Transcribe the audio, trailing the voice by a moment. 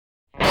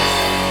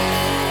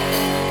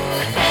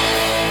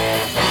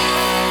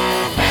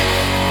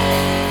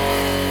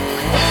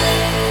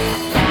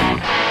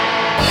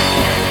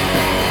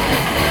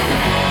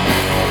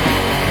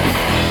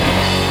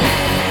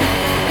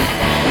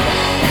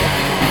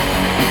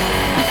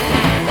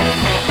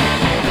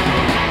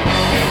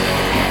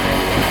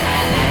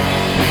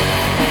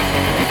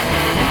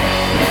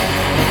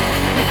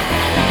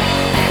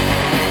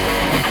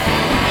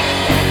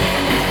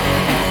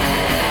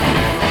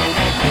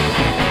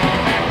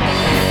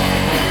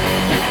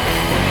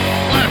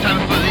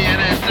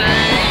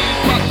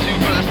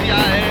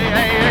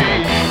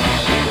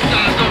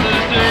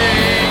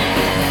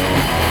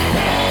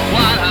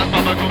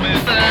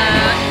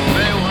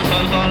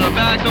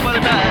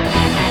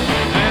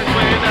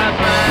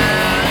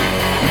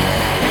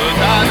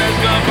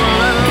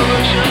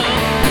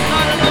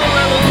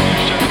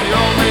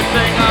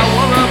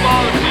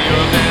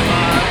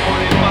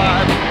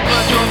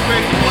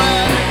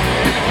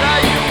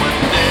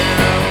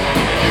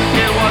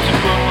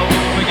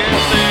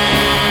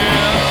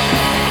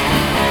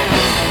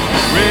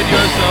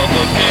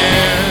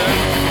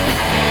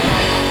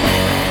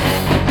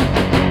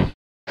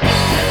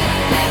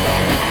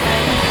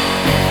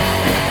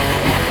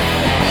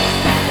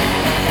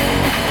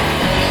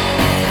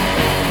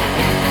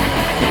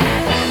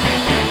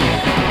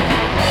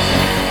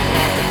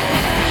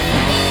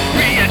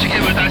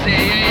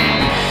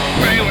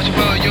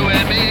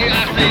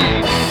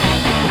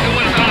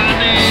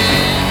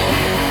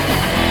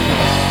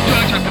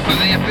for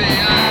the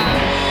FBI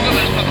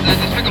Globalist, prostitutin,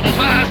 despicable,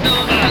 spies,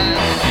 tellin.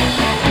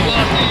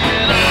 We'll see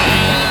it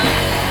on.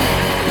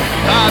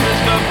 Time has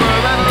come for a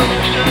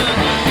revolution,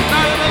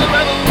 not another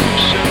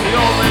revolution. The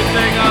only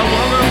thing I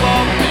want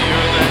revolves the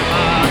earth and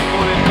my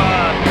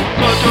 45.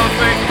 Go to a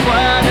big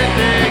planet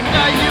thing,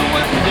 now you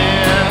were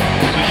there,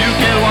 so you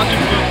can watch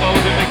it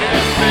propose it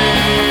against me.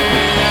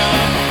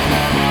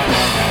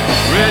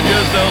 Rid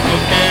yourself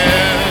of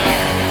care.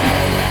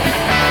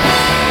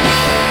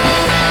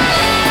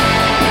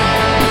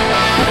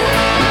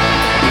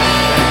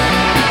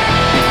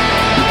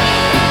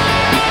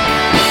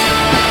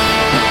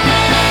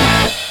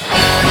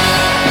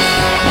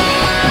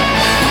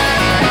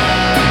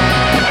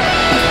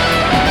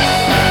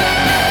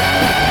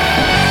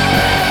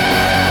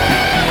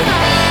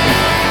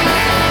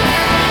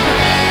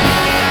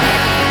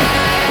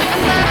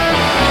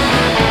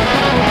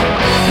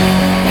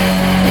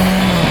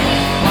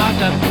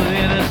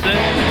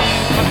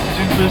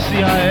 The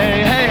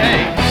CIA,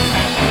 hey,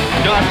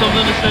 got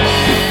something to say.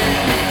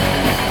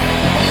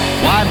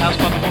 White House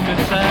fucking woman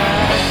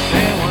sad.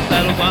 They want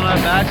saddles on our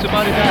backs, your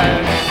body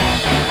bags.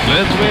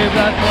 Let's wave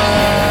that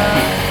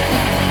flag.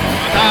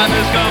 Time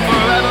has come for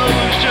a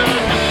revolution,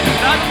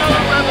 not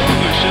another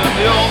revolution.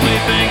 The only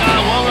thing I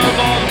want to